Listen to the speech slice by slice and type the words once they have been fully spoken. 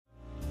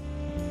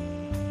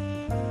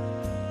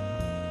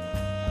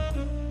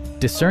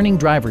Discerning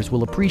drivers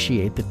will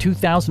appreciate the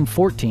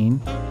 2014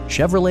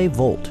 Chevrolet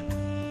Volt.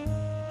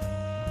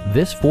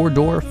 This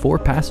four-door,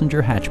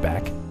 four-passenger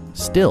hatchback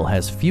still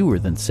has fewer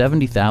than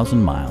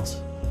 70,000 miles.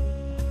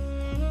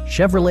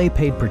 Chevrolet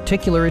paid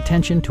particular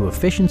attention to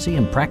efficiency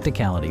and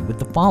practicality with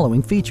the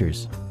following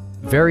features: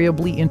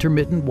 variably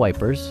intermittent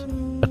wipers,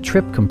 a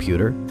trip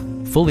computer,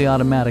 fully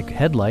automatic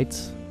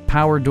headlights,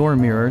 power door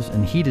mirrors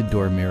and heated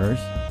door mirrors,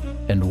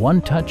 and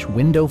one-touch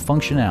window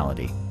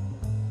functionality.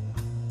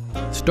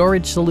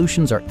 Storage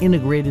solutions are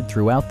integrated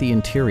throughout the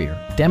interior,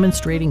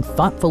 demonstrating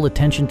thoughtful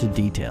attention to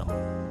detail.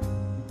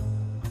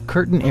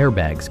 Curtain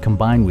airbags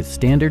combine with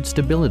standard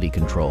stability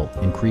control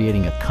in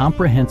creating a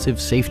comprehensive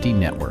safety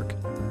network.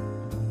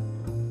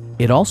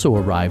 It also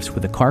arrives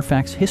with a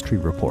Carfax history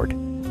report,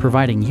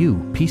 providing you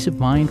peace of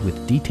mind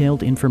with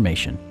detailed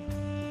information.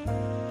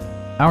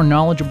 Our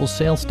knowledgeable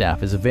sales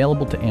staff is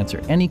available to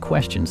answer any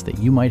questions that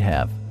you might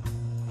have.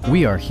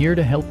 We are here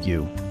to help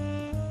you.